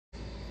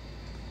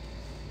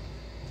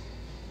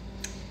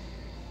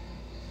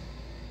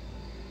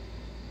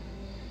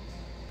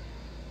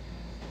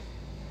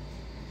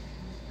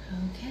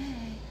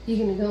You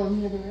gonna go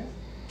in the other room?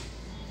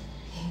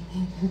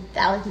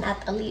 That was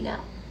Natalina.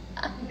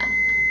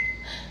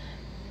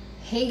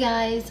 Hey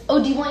guys.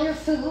 Oh, do you want your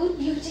food?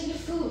 You can take your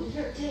food.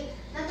 Here, take.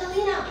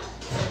 Natalina.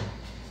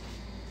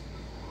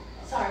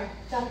 Sorry,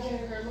 gotta get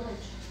her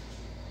lunch.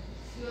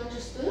 You want your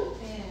spoon?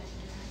 Yeah.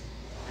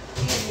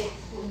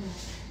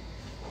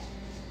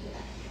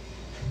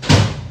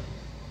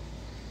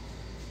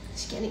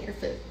 She's getting her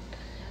food.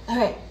 All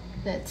right,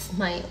 that's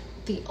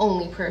the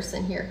only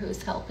person here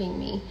who's helping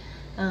me,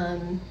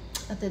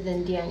 other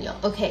than Daniel.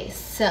 Okay,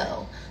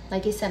 so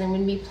like I said, I'm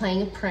going to be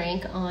playing a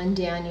prank on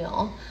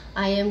Daniel.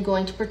 I am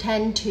going to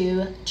pretend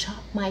to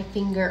chop my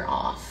finger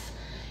off,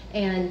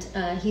 and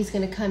he's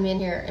going to come in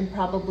here and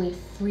probably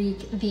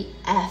freak the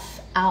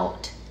F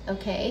out.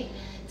 Okay.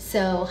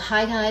 So,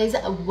 hi guys,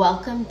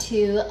 welcome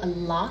to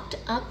Locked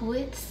Up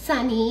with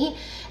Sunny,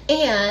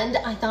 and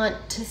I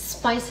thought to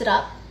spice it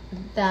up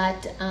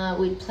that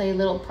we'd play a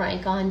little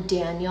prank on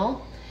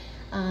Daniel,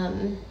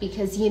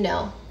 because you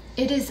know,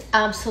 it is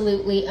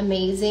absolutely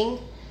amazing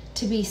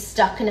to be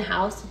stuck in a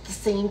house with the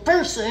same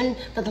person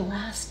for the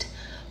last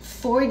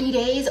 40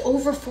 days,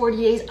 over 40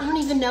 days, I don't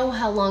even know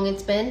how long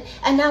it's been,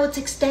 and now it's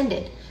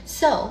extended.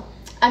 So,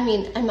 I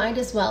mean, I might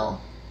as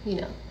well,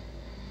 you know,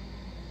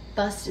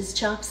 bust his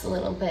chops a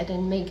little bit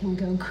and make him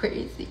go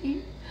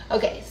crazy.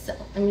 Okay, so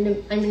I'm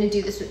gonna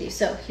do this with you.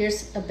 So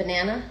here's a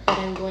banana that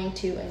I'm going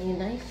to, I need a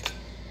knife.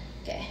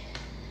 Okay,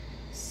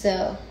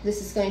 so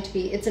this is going to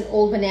be, it's an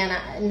old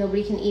banana and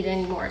nobody can eat it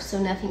anymore, so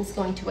nothing's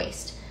going to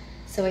waste.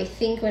 So I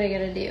think what I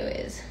gotta do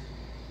is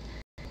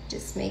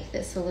just make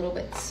this a little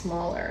bit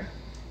smaller.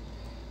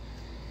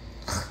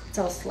 It's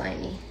all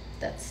slimy.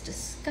 That's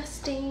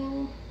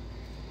disgusting.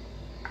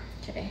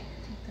 Okay, I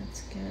think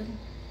that's good.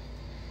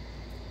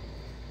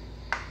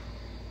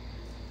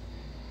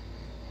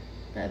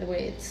 By the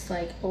way, it's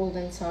like old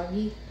and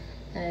soggy,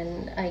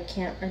 and I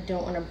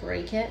don't want to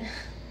break it.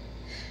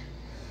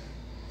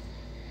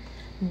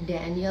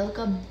 Daniel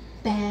ka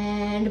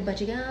band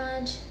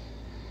bachigaj.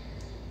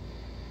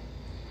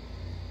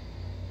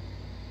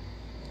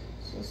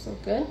 So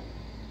good.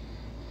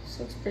 This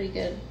looks pretty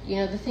good. You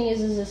know, the thing is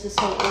this is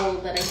so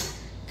old that I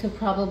could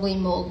probably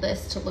mold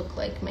this to look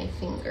like my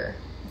finger.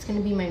 It's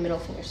gonna be my middle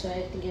finger, so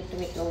I think you have to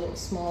make it a little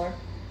smaller.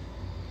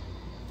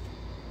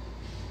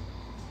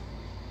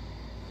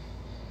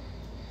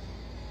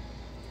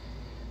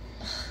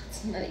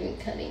 It's not even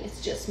cutting,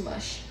 it's just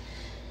mush.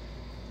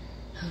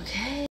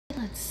 Okay,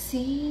 let's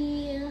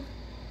see.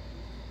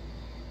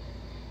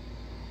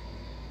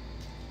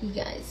 You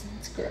guys,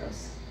 it's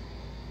gross.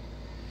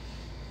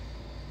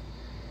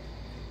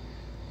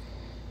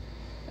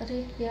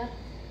 Ready? Yeah.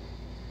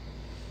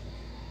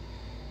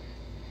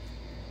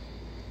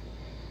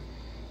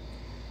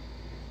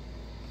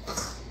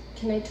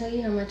 Can I tell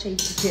you how much I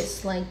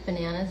dislike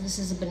bananas? This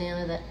is a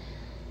banana that...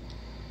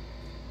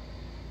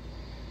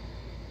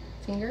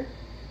 Finger?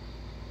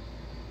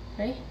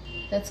 Right?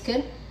 That's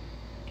good.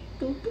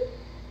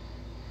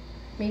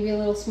 Maybe a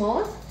little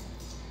smaller.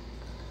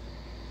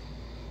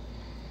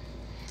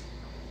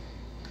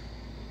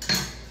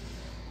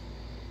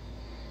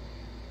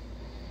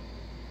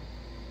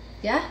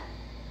 Yeah?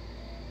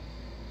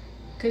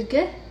 Good,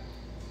 good?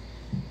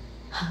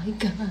 Hi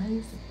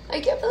guys.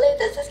 I can't believe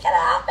this is gonna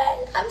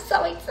happen. I'm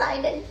so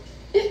excited.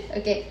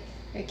 Okay,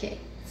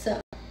 so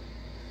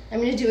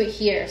I'm gonna do it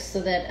here so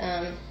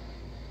that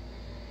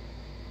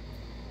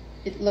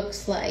it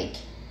looks like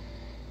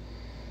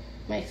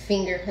my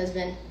finger has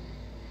been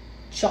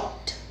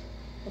chopped,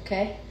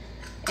 okay?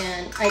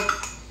 And I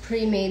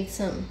pre-made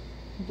some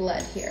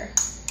blood here,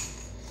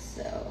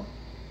 so.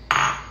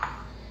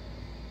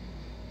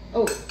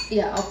 Oh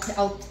yeah,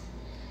 I'll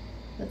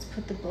let's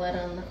put the blood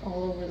on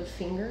all over the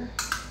finger.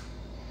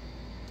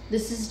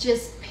 This is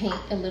just paint,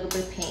 a little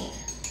bit of paint.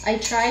 I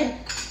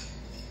tried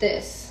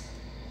this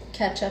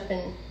ketchup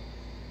and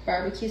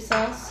barbecue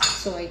sauce,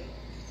 so it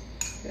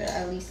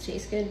at least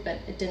tastes good, but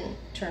it didn't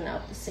turn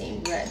out the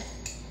same red.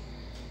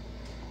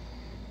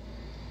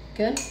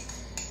 Good?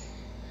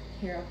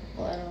 Here, I'll put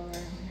blood over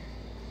here.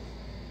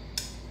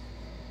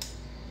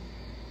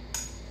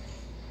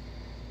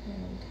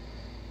 And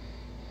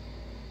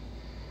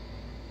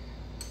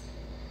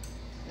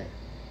there.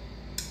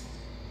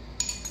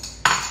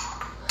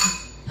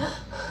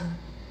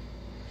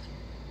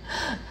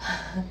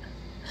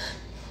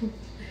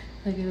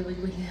 Look at it, look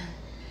like that.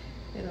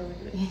 It'll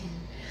look like that.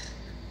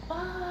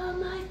 Oh,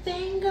 my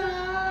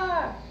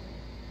finger!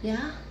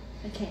 Yeah?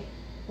 Okay.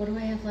 What do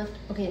I have left?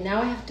 Okay,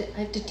 now I have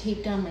to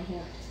tape down my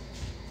hand.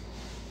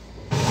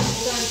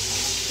 Hold on.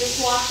 Just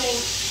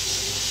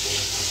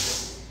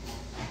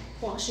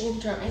washing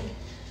and drying.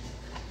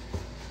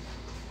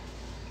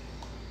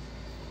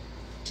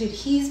 Dude,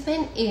 he's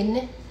been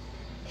in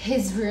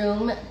his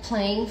room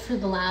playing for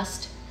the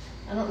last,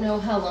 I don't know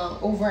how long,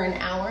 over an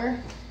hour.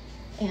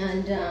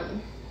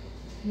 And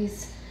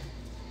he's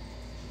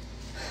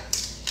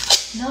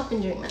not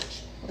been doing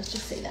much. Let's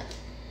just say that.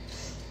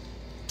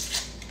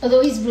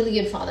 Although he's a really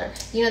good father.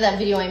 You know that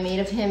video I made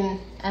of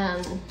him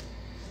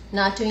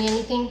not doing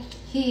anything?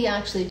 He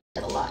actually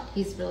did a lot.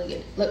 he's really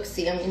good. Look,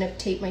 see, I'm gonna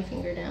tape my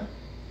finger down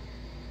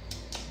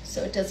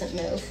so it doesn't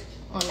move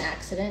on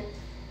accident.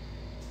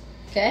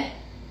 Okay,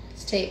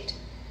 it's taped.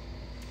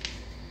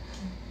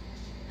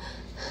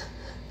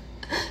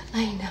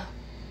 I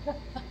know.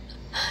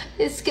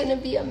 It's gonna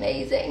be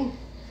amazing.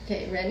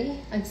 Okay,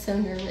 ready? I'm so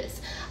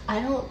nervous.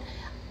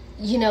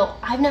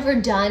 I've never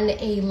done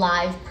a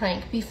live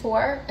prank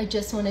before. I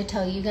just want to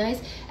tell you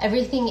guys,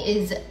 everything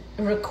is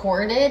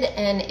recorded,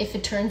 and if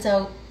it turns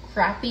out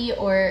crappy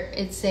or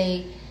it's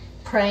a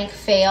prank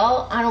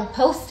fail, I don't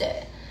post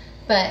it.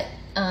 But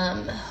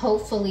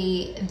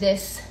hopefully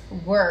this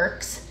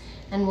works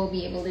and we'll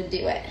be able to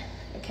do it.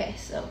 Okay,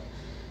 so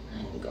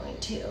I'm going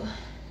to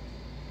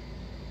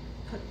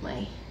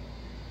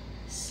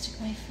stick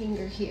my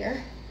finger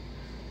here.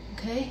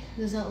 Okay,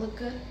 does that look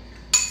good?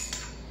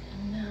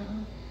 And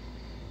now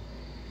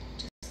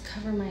just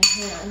cover my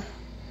hand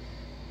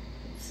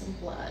with some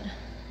blood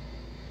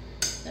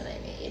that I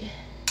made.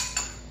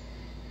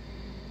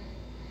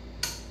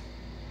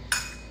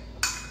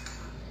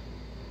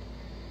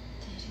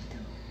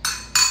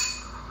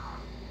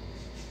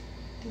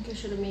 I think I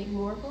should have made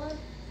more blood.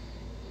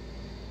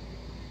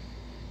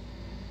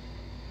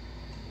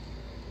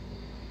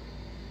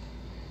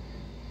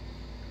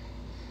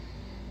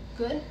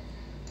 Good.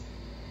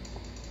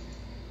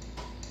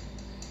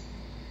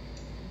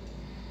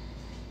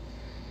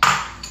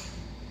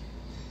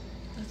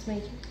 Let's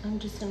make it. I'm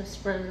just gonna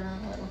spread it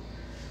around a little.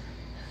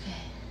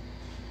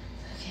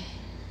 Okay.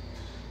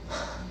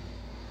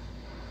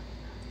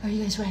 Are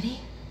you guys ready?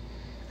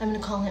 I'm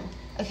gonna call him.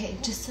 Okay,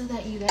 just so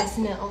that you guys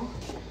know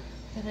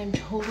that I'm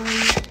totally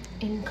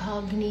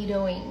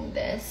incognitoing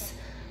this.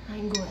 I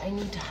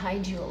need to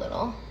hide you a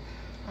little.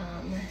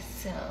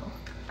 So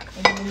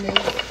I'm gonna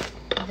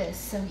move this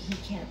so he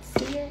can't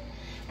see it,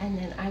 and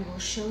then I will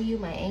show you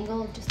my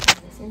angle just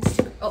on this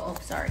Instagram. Oh,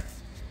 sorry,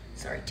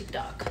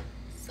 TikTok.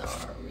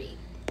 Sorry.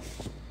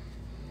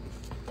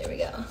 There we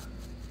go.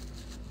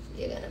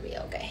 You're gonna be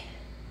okay.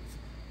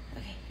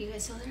 Okay, you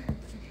guys still there?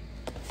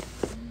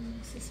 Okay.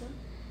 Mess this up.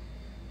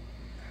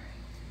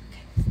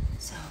 Okay,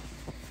 so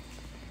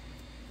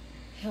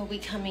he'll be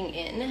coming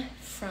in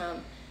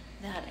from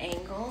that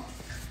angle.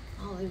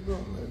 I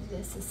will move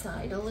this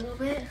aside a little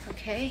bit,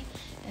 okay?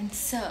 And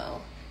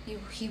so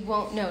he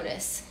won't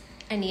notice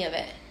any of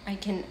it. I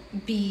can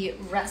be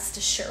rest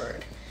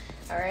assured,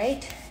 all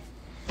right?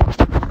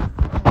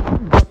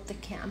 The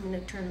cam, I'm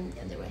gonna turn them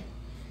the other way.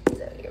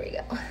 So here we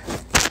go.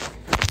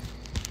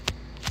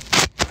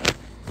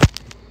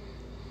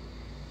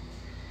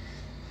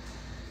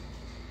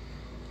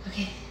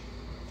 Okay.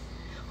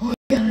 Oh my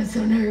God, I'm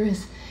so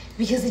nervous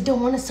because I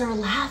don't want to start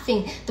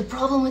laughing. The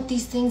problem with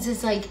these things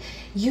is like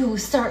you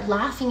start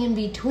laughing in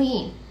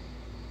between.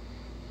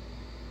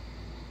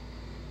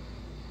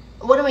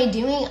 What am I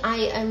doing?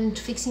 I'm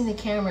fixing the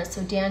camera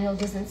so Daniel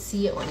doesn't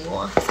see it when he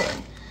walks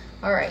in.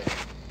 All right.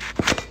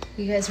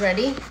 You guys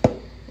ready?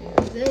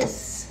 Move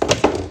this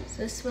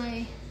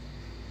way.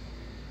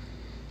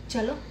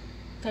 Chalo,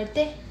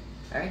 karte.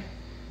 All right.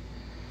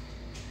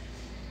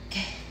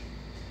 Okay,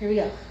 here we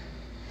go.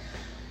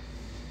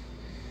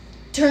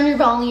 Turn your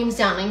volumes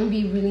down. I'm gonna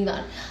be really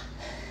loud.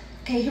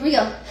 Okay, here we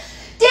go.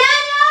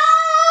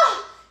 Daniel!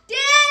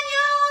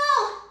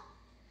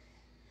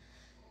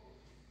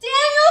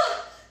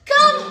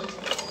 Come!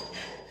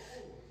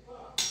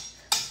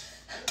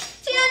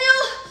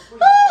 Daniel!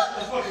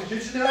 Fucking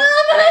kitchen now? I'm in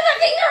my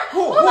finger!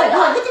 Oh my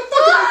God! What the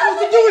fuck are you supposed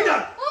to do with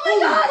that? Oh my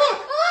God!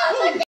 Oh,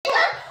 my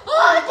finger!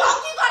 Oh,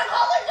 doctor, you gotta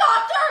call the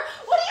doctor!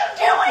 What are you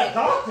doing?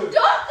 Doctor?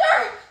 Doctor!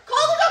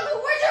 Call the doctor!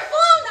 Where's your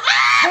phone?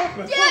 Ah!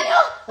 Doctor,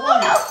 Daniel! Oh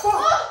no!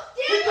 Oh,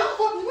 Daniel!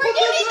 We're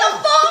getting the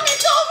phone!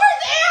 It's over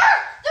there!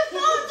 The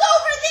phone's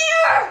over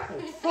there!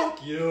 Oh,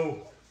 fuck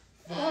you.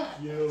 Fuck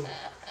you.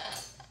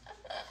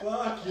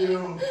 Fuck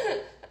you.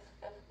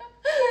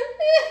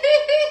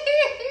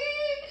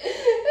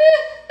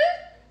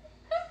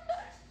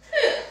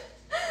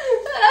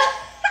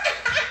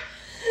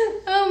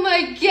 Oh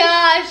my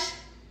gosh!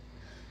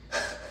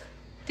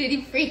 Did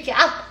he freak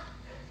out?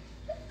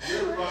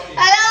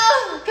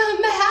 Hello!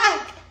 Come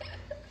back!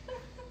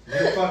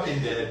 You're fucking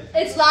dead.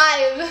 It's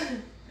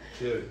live.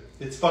 Dude,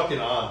 it's fucking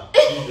on.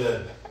 You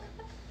dead.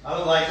 I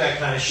don't like that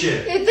kind of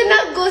shit. Ito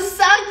na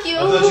gusak you. I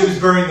thought you was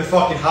burning the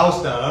fucking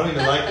house down. I don't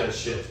even like that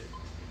shit.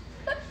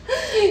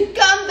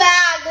 Come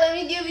back. Let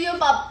me give you a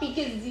puppy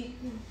because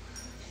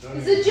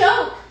it's a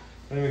joke.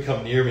 Don't even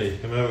come near me.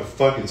 I'm gonna have a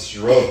fucking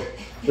stroke.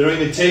 They don't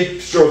even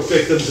take stroke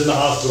victims in the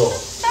hospital.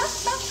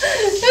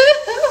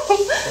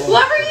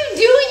 What were you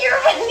doing? You're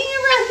running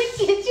around the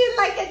kitchen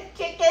like a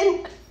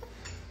chicken.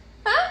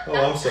 Oh,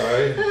 I'm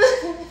sorry.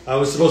 I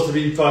was supposed to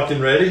be fucking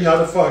ready? How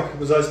the fuck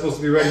was I supposed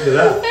to be ready for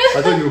that?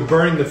 I thought you were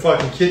burning the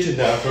fucking kitchen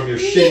down from your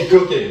shitty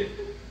cooking.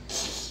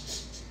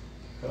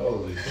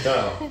 Holy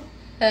cow.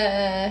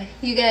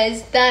 You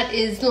guys, that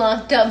is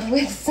locked up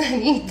with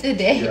Sunny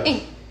today. Yeah.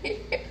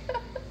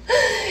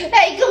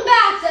 Hey, come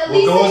back. At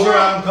least What goes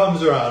around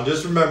comes around.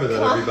 Just remember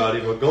that,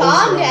 everybody. What goes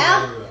around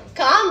comes around.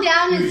 Calm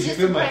down. Dude, It's you just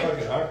feel a my prank.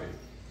 fucking heartbeat.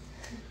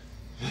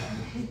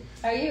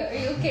 Are you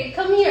okay?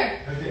 Come here.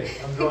 Okay,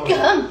 I'm going.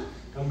 Come.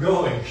 I'm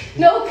going.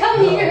 No, come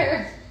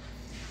here.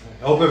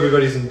 I hope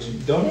everybody's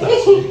don't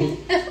touch me.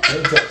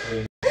 Don't touch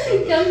me.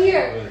 Come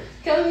here.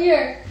 Come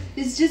here.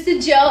 It's just a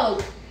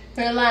joke.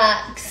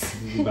 Relax.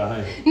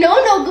 Goodbye.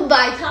 No,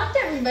 goodbye. Talk to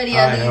everybody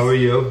Hi, else. how are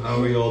you?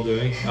 How are you all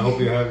doing? I hope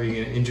you're having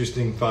an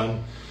interesting,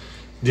 fun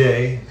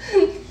day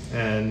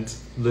and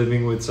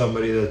living with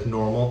somebody that's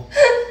normal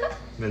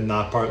and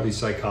not partly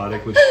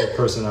psychotic with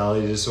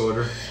personality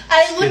disorder.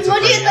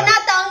 Schizophrenia.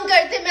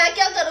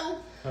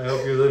 I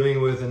hope you're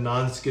living with a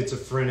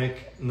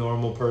non-schizophrenic,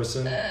 normal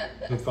person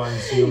who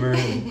finds humor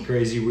and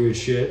crazy, weird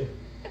shit.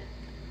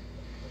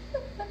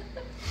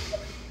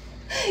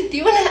 Do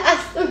you want to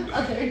ask them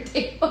how their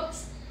day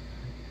was?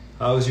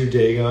 How's your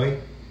day going?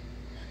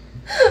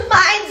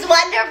 Mine's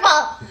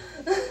wonderful.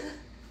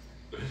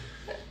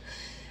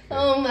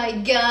 Oh my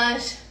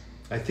gosh.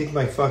 I think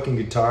my fucking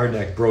guitar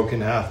neck broke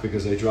in half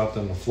because I dropped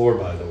on the floor,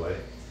 by the way.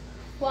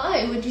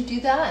 Why would you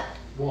do that?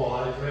 Well,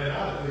 I ran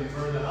out until you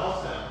burned the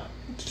house down.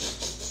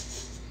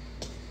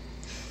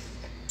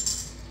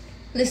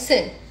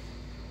 Listen,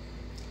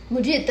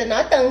 मुझे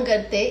इतना तंग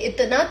करते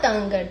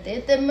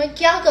तो मैं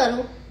क्या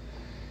करूं?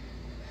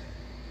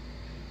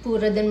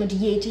 पूरा दिन मुझे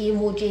ये चाहिए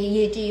वो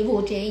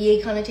चाहिए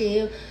ये खाना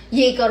चाहिए,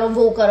 ये करो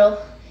वो करो,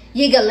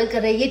 ये गलत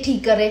करे ये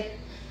ठीक करे.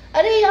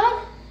 अरे यार,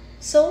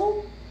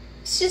 so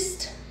it's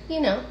just,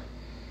 you know,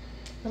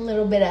 a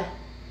little bit of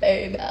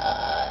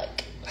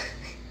payback.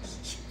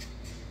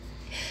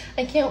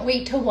 I can't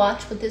wait to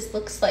watch what this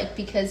looks like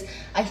because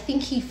I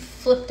think he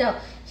flipped out.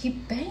 He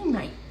banged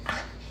my.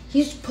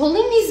 He's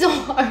pulling me so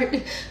hard. I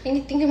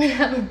think I'm gonna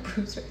have a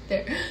bruise right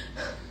there.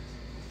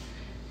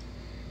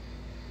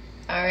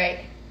 All right.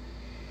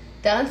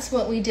 That's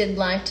what we did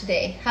live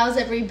today. How's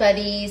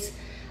everybody's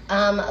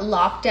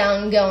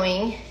lockdown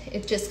going?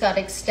 It just got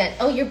extended.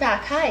 Oh, you're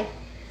back. Hi.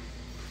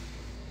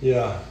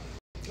 Yeah.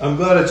 I'm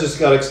glad it just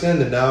got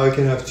extended. Now I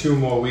can have 2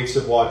 more weeks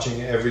of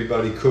watching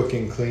everybody cook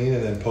and clean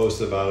and then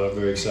post about it. I'm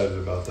very excited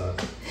about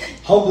that.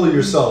 Humble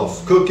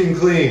yourself. Cook and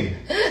clean.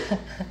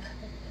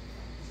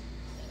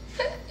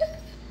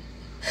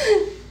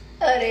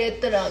 अरे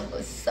इतना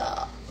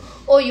गुस्सा.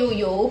 ओ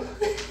यो.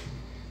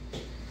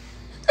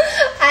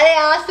 अरे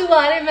आंसू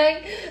आ रहे मैं.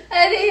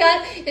 अरे यार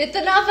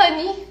इतना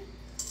funny.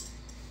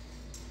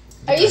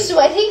 Are you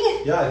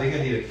sweating? Yeah, I think I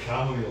need a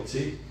chamomile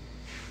tea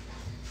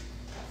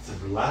to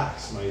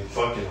relax my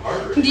fucking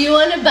heart rate. Do you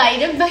want to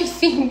bite of my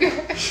finger?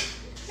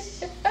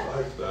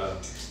 Like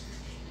that.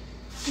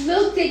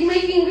 Look, take my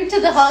finger to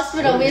the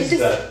hospital. What is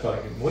that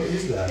fucking? What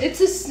is that?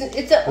 It's an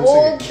Looks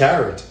old. like a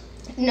carrot.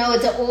 No,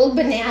 it's an old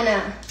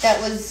banana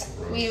that was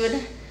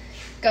Gross.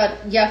 got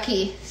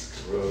yucky.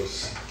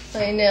 Gross.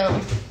 I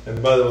know.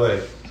 And by the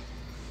way,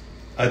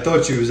 I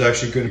thought she was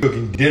actually good at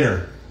cooking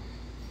dinner.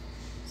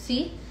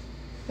 See?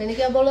 मैंने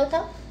क्या बोला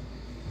था?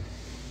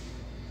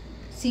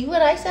 See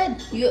what I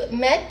said?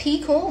 मैं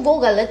ठीक हूँ, वो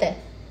गलत है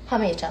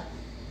हमेशा.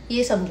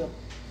 ये समझो.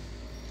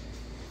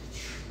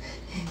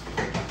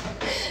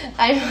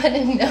 I want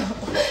to know,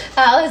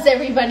 how is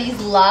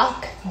everybody's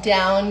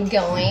lockdown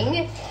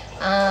going?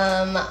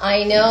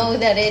 I know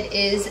that it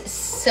is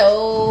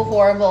so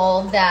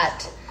horrible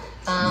that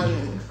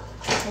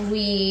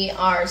we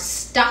are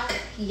stuck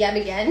yet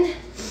again.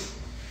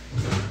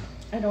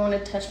 I don't want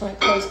to touch my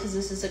clothes because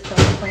this is a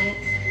complaint.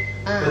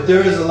 But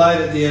there is a light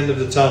at the end of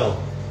the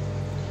tunnel.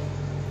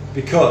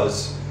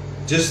 Because,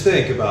 just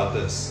think about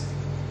this.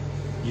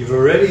 You've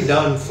already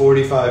done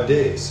 45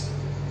 days.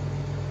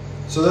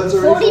 So that's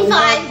already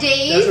 45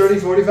 days? That's already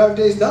 45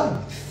 days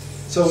done.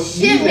 So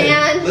Shit,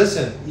 man.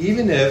 Listen,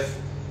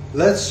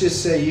 let's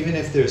just say even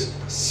if there's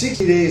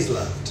 60 days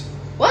left.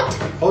 What?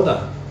 Hold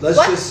on. Let's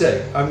What? just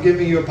say, I'm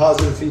giving you a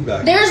positive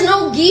feedback. There's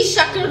no geese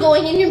shucker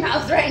going in your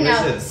mouth right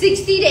now. Listen.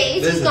 60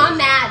 days, he's gone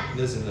mad.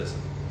 Listen.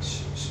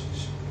 Shh.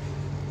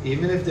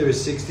 Even if there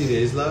is 60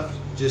 days left,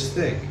 just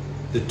think.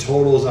 The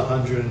total is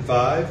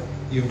 105.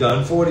 You've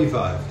done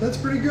 45. That's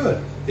pretty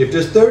good. If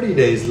there's 30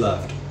 days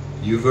left,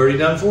 you've already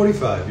done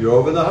 45. You're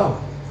over the hump.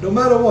 No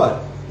matter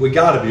what, we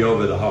got to be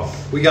over the hump.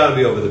 We got to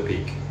be over the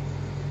peak.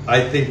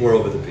 I think we're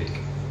over the peak.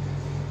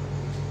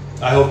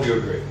 I hope you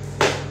agree.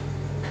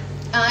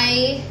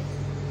 I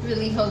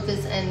really hope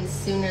this ends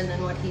sooner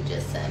than what he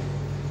just said.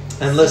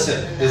 And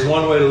listen, there's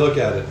one way to look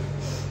at it.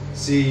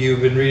 See,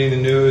 you've been reading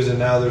the news and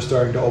now they're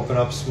starting to open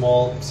up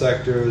small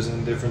sectors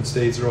and different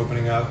states are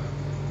opening up.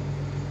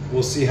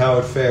 We'll see how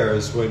it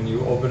fares when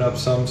you open up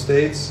some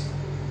states,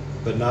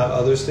 but not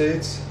other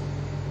states.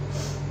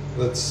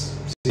 Let's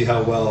see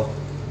how well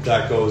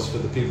that goes for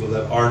the people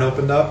that aren't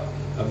opened up.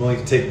 I'm willing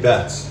to take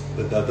bets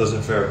that that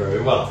doesn't fare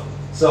very well.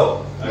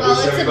 So,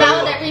 well, it's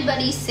about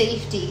everybody's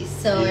safety.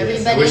 So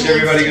yes. I wish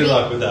everybody good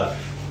luck with that.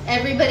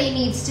 Everybody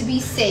needs to be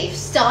safe.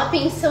 Stop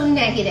being so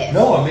negative.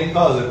 No, I'm being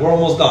positive. We're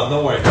almost done.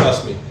 Don't worry.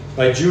 Trust me.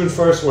 By June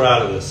 1st, we're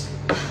out of this.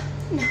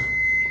 No.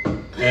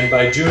 And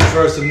by June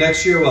 1st of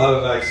next year, we'll have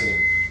a vaccine.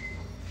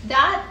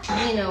 That,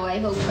 I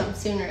hope comes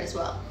sooner as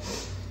well.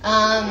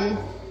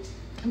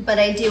 But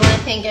I do want to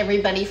thank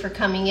everybody for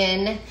coming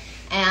in.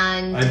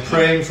 And I'm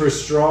praying for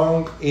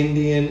strong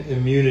Indian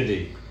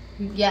immunity.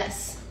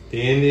 Yes.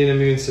 The Indian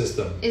immune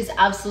system Is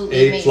absolutely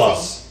A+.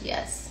 amazing.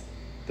 Yes.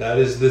 That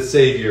is the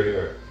savior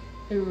here.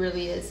 It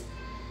really is.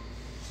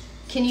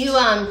 Can you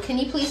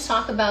please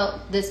talk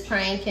about this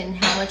prank and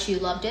how much you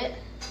loved it?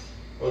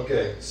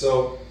 Okay,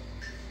 so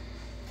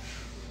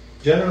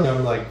generally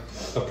I'm like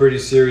a pretty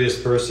serious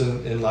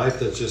person in life.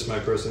 That's just my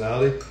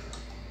personality.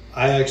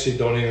 I actually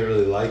don't even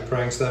really like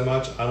pranks that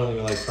much. I don't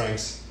even like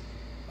pranks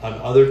on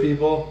other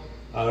people.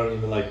 I don't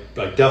even like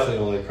definitely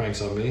don't like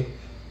pranks on me.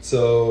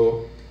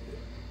 So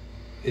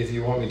if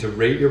you want me to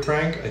rate your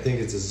prank, I think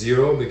it's a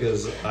 0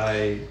 because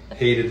I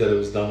hated that it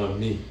was done on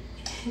me.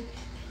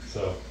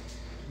 So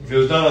if it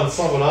was done on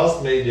someone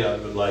else, maybe I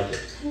would like it.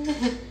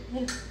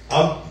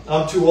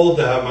 I'm too old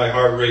to have my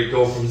heart rate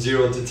go from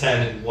 0 to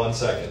 10 in 1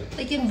 second.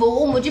 लेकिन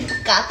वो मुझे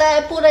पकाता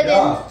है पूरा दिन.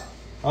 Yeah,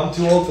 I'm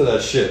too old for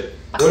that shit.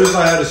 What if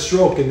I had a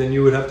stroke and then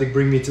you would have to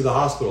bring me to the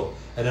hospital?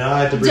 And then I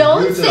had to bring you to the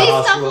hospital. Don't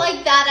say stuff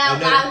like that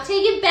out loud.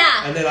 Take it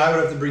back. And then I would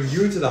have to bring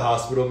you to the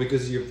hospital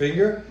because of your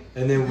finger.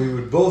 And then we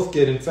would both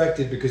get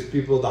infected because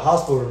people at the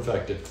hospital were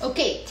infected.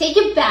 Okay, take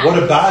it back. What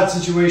a bad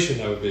situation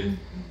that would be.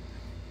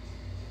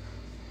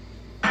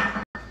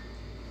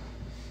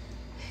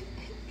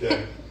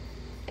 Okay.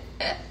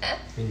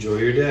 Enjoy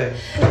your day.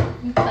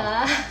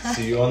 Bye.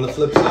 See you on the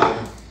flip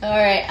side.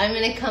 Alright, I'm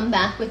gonna come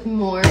back with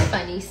more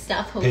funny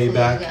stuff. Hopefully,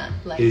 Payback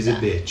like is that.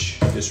 a bitch.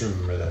 Just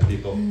remember that,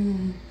 people.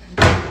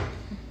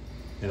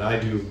 And I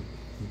do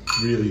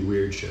really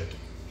weird shit.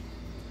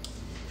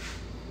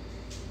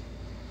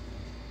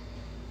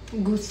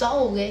 गुस्सा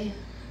हो गए.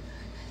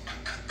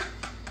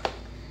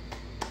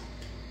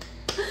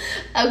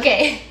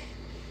 Okay.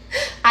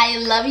 I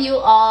love you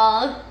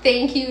all.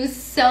 Thank you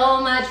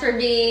so much for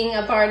being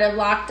a part of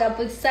Locked Up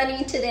with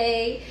Sunny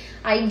today.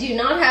 I do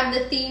not have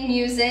the theme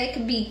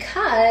music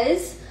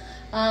because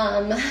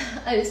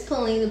I was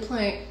pulling the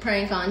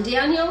prank on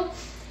Daniel.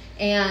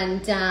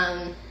 And,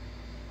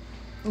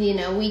 you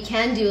know, we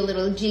can do a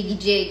little jiggy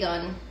jig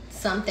on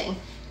something.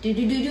 Do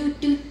do do do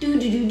do do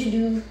do do do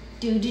do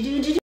do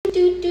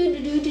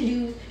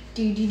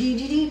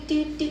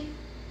do do.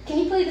 Can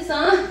you play the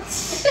song?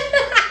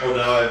 Oh,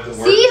 now I have to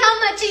work. See how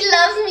much he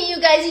loves me, you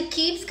guys. He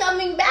keeps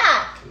coming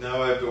back.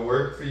 Now I have to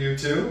work for you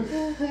too?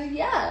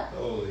 Yeah.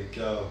 Holy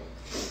cow.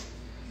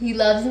 He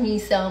loves me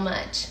so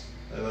much.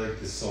 I like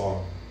this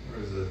song.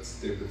 Where is that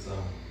stupid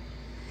song?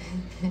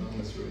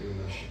 Almost wrote you a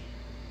message.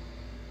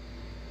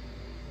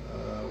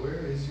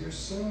 Where is your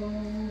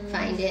song?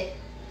 Find it.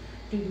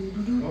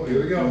 Oh,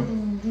 here we go.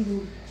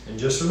 And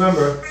just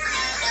remember,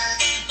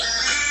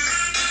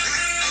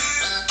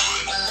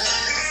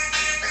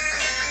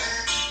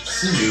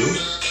 see you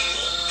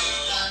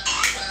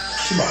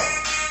tomorrow.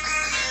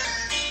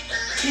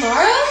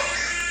 Tomorrow?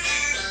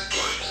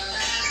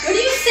 What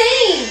are you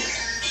saying?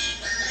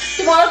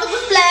 Tomorrow तो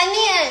कुछ plan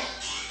नहीं है.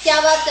 क्या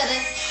बात कर रहे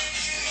हैं?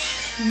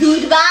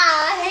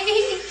 Goodbye.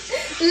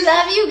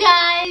 Love you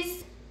guys.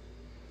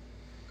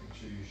 Make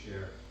sure you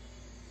share.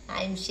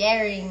 I'm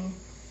sharing.